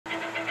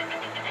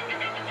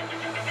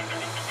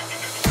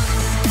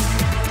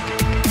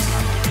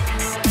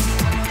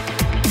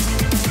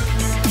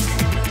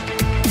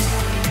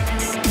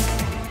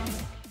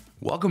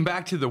Welcome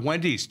back to the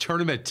Wendy's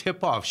Tournament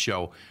Tip-Off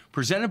Show,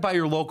 presented by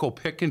your local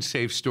Pick and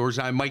Save stores.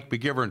 I'm Mike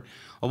McGivern,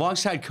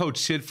 alongside Coach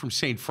Sid from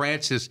St.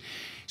 Francis.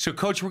 So,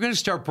 Coach, we're going to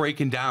start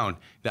breaking down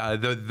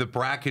the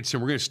brackets,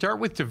 and we're going to start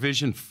with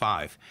Division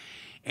 5.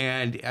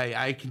 And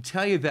I can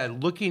tell you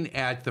that looking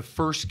at the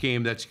first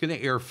game that's going to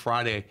air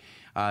Friday,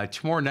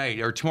 tomorrow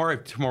morning, at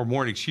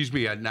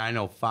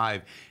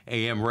 9:05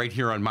 a.m. right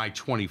here on My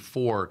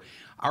 24,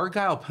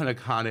 Argyle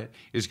Pecatonica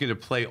is going to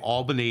play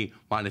Albany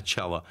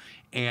Monticello.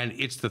 And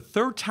it's the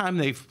third time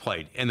they've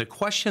played. And the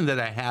question that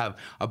I have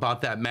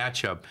about that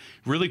matchup,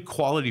 really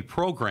quality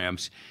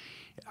programs,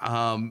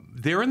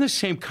 they're in the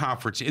same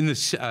conference, in the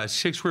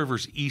Six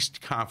Rivers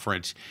East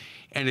Conference.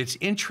 And it's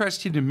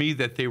interesting to me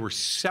that they were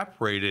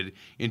separated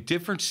in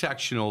different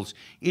sectionals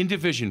in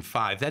Division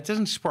 5. That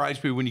doesn't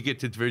surprise me when you get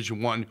to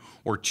Division 1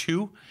 or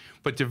 2.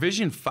 But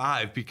Division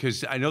 5,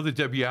 because I know the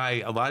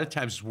WIAA a lot of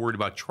times is worried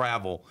about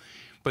travel,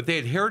 but they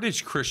had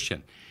Heritage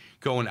Christian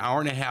go an hour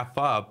and a half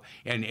up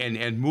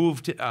and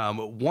moved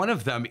one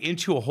of them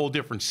into a whole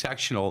different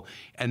sectional.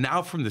 And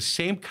now from the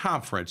same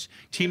conference,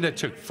 team that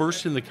took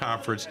first in the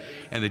conference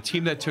and the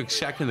team that took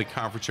second in the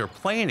conference are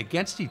playing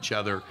against each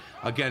other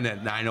again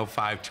at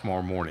 9:05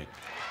 tomorrow morning.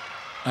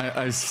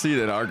 I see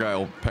that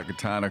Argyle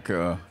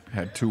Pecatonica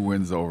had 2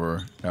 wins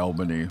over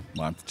Albany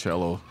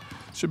Monticello.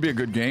 Should be a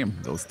good game,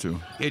 those two.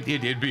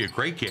 It'd be a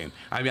great game.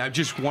 I mean, I'm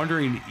just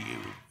wondering,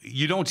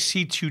 you don't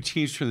see two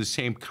teams from the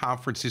same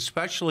conference,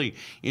 especially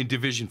in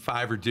Division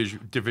 5 or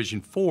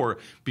Division 4,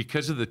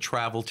 because of the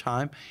travel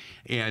time.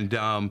 And,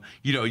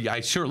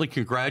 I certainly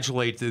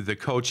congratulate the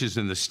coaches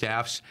and the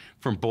staffs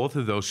from both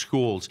of those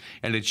schools,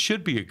 and it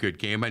should be a good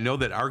game. I know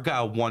that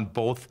Argyle won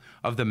both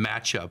of the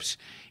matchups,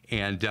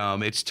 and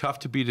it's tough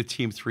to beat a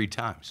team 3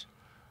 times.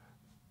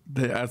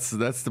 That's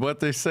what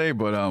they say,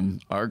 but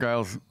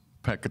Argyle's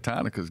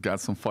Pecatonica's got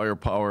some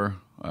firepower,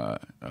 a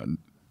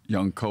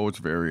young coach,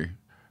 very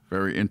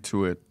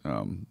into it.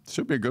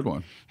 Should be a good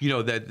one. You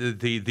know, that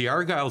the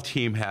Argyle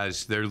team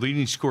has their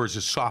leading scorer is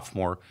a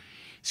sophomore,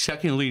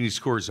 second leading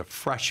scorer is a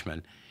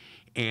freshman,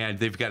 and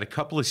they've got a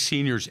couple of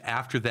seniors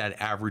after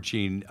that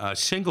averaging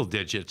single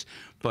digits.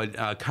 But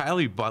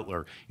Kylie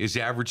Butler is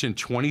averaging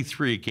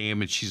 23 a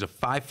game, and she's a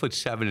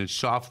 5'7"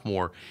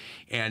 sophomore.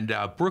 And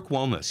Brooke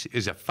Wellness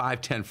is a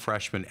 5'10"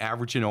 freshman,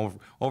 averaging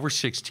over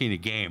 16 a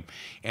game.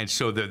 And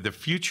so the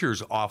future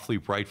is awfully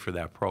bright for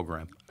that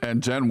program.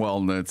 And Jen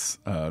Wellness,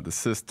 the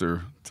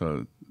sister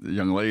to the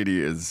young lady,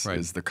 is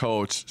the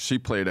coach. She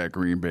played at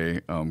Green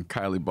Bay.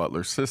 Kylie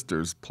Butler's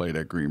sisters played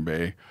at Green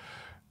Bay.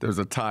 There's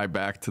a tie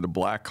back to the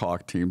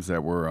Blackhawk teams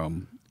that were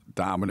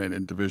dominant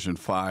in Division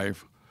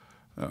 5.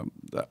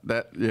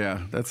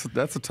 That's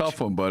a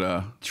tough one,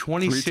 but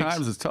 3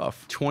 times is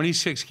tough.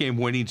 26-game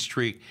winning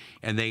streak,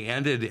 and they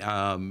ended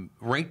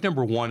ranked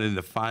number 1 in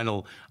the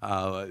final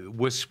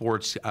WIS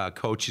Sports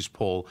coaches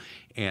poll.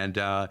 And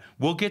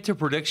we'll get to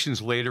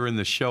predictions later in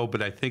the show,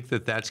 but I think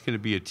that's going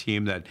to be a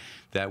team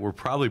that we're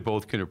probably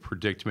both going to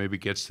predict maybe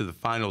gets to the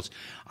finals.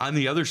 On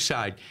the other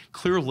side,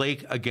 Clear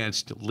Lake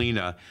against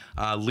Lena.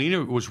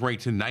 Lena was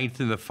ranked 9th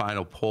in the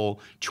final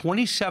poll,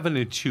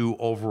 27-2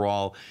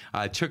 overall.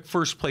 Took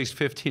first place,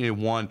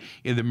 15-1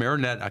 in the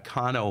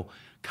Marinette-Acano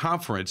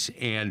Conference.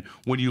 And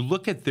when you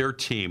look at their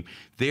team,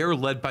 they are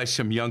led by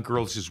some young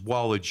girls as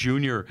well. A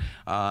junior,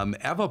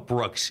 Eva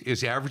Brooks,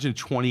 is averaging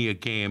 20 a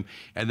game,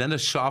 and then a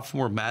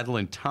sophomore,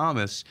 Madeline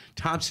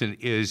Thompson,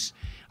 is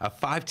a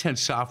 5'10"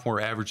 sophomore,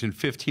 averaging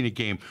 15 a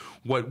game.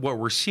 What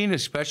we're seeing,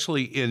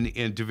 especially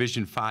in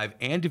Division 5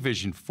 and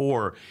Division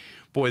 4,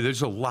 boy,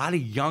 there's a lot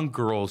of young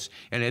girls,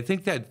 and I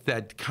think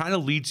that kind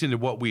of leads into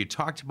what we had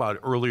talked about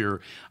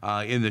earlier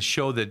in the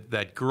show,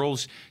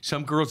 that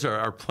some girls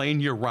are playing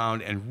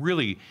year-round and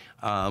really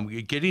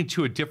getting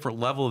to a different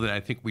level than I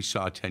think we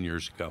saw 10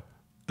 years ago.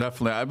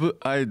 Definitely.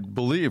 I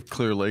believe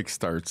Clear Lake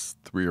starts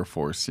 3 or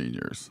 4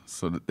 seniors,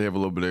 so that they have a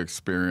little bit of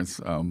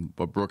experience,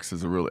 but Brooks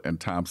and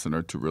Thompson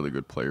are 2 really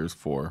good players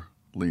for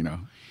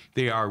Lena.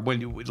 They are.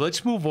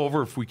 Let's move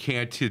over, if we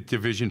can, to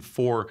Division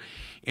 4.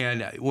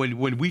 And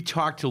when we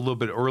talked a little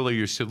bit earlier,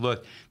 you said,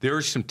 look, there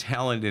is some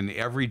talent in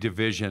every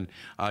division.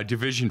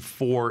 Division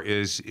 4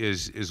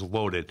 is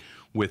loaded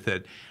with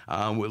it.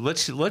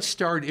 Let's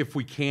start, if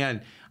we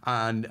can,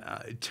 on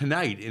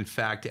tonight, in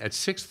fact, at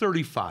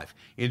 6:35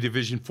 in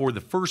Division 4.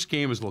 The first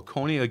game is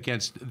Laconia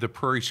against the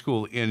Prairie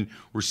School in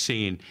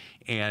Racine.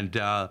 And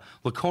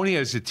Laconia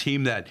is a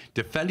team that,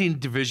 defending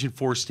Division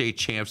 4 state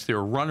champs, they're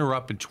a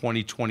runner-up in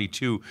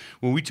 2022.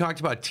 When we talked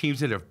about teams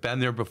that have been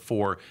there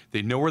before,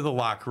 they know where the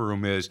locker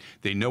room is,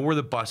 they know where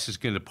the bus is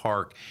going to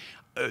park.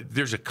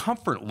 There's a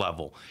comfort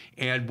level.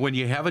 And when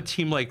you have a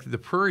team like the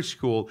Prairie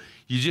School,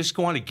 you just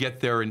want to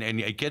get there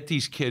and get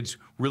these kids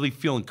really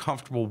feeling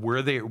comfortable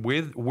where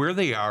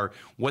they are,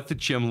 what the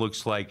gym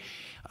looks like.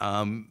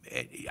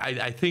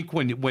 I think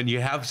when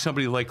you have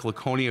somebody like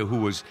Laconia, who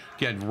was,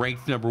 again,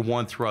 ranked number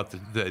 1 throughout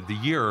the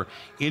year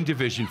in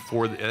Division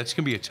 4, that's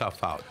going to be a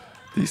tough out.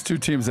 These two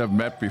teams have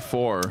met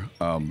before.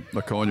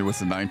 Laconia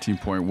was a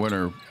 19-point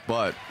winner,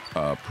 but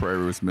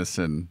Prairie was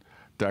missing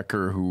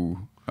Decker,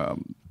 who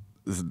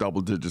is a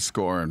double-digit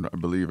scorer, and I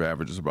believe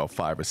averages about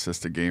 5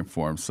 assists a game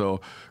for him.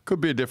 So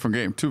could be a different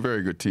game. Two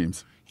very good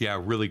teams. Yeah,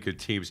 really good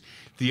teams.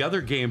 The other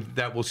game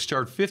that will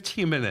start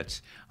 15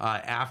 minutes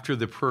after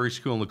the Prairie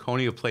School and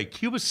Laconia play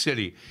Cuba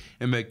City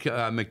and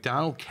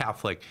McDonell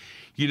Catholic.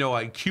 You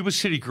know, Cuba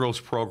City girls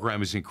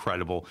program is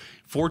incredible.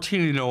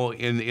 14-0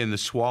 in the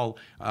SWAL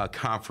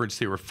conference.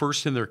 They were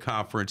first in their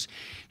conference.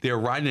 They were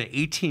riding an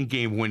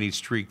 18-game winning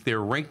streak. They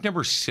were ranked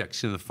number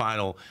 6 in the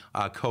final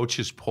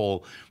coaches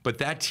poll. But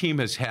that team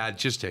has had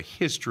just a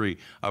history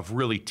of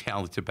really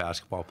talented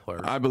basketball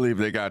players. I believe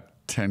they got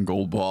 10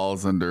 gold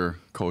balls under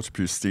Coach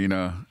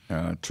Pustina.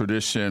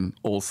 Tradition,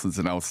 Olson's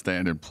an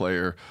outstanding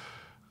player.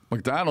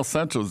 McDonell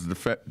Central's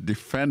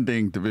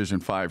defending Division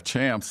 5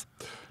 champs.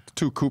 The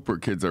two Cooper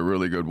kids are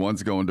really good.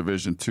 One's going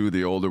Division 2,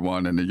 the older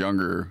one, and the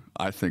younger,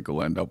 I think,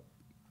 will end up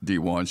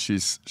D1.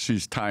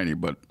 She's tiny,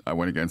 but I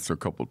went against her a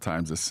couple of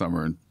times this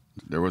summer, and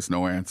there was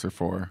no answer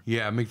for her.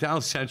 Yeah,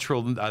 McDonell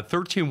Central,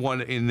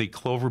 13-1 in the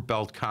Clover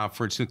Belt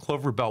Conference. In the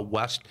Clover Belt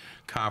West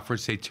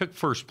Conference, they took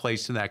first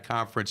place in that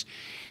conference.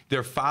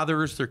 Their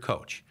father is their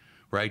coach,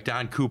 right,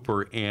 Don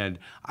Cooper, and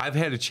I've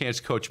had a chance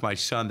to coach my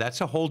son.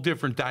 That's a whole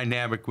different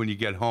dynamic when you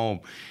get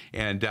home.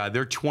 And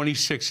they're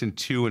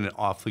 26-2 and an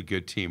awfully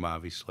good team,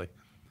 obviously.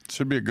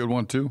 Should be a good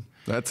one, too.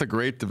 That's a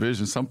great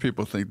division. Some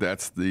people think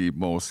that's the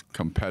most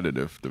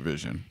competitive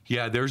division.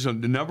 Yeah, there's a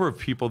number of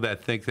people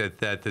that think that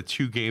the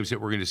two games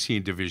that we're going to see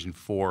in Division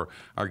 4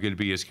 are going to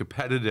be as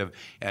competitive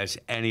as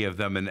any of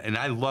them. And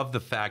I love the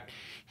fact,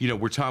 you know,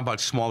 we're talking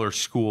about smaller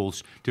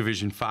schools,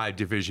 Division 5,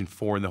 Division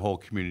 4, and the whole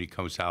community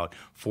comes out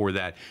for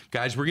that.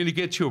 Guys, we're going to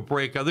get to a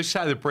break. Other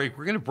side of the break,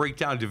 we're going to break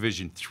down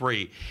Division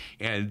 3.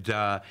 And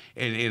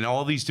in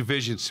all these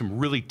divisions, some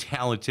really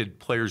talented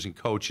players and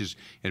coaches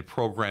and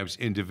programs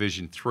in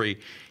Division 3.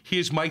 He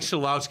is Mike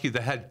Szydlowski,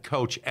 the head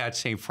coach at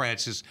St.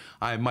 Francis.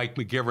 I'm Mike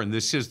McGivern.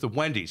 This is the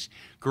Wendy's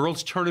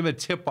Girls Tournament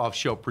Tip-Off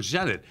Show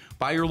presented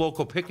by your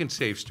local Pick and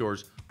Save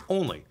stores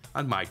only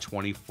on My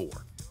 24.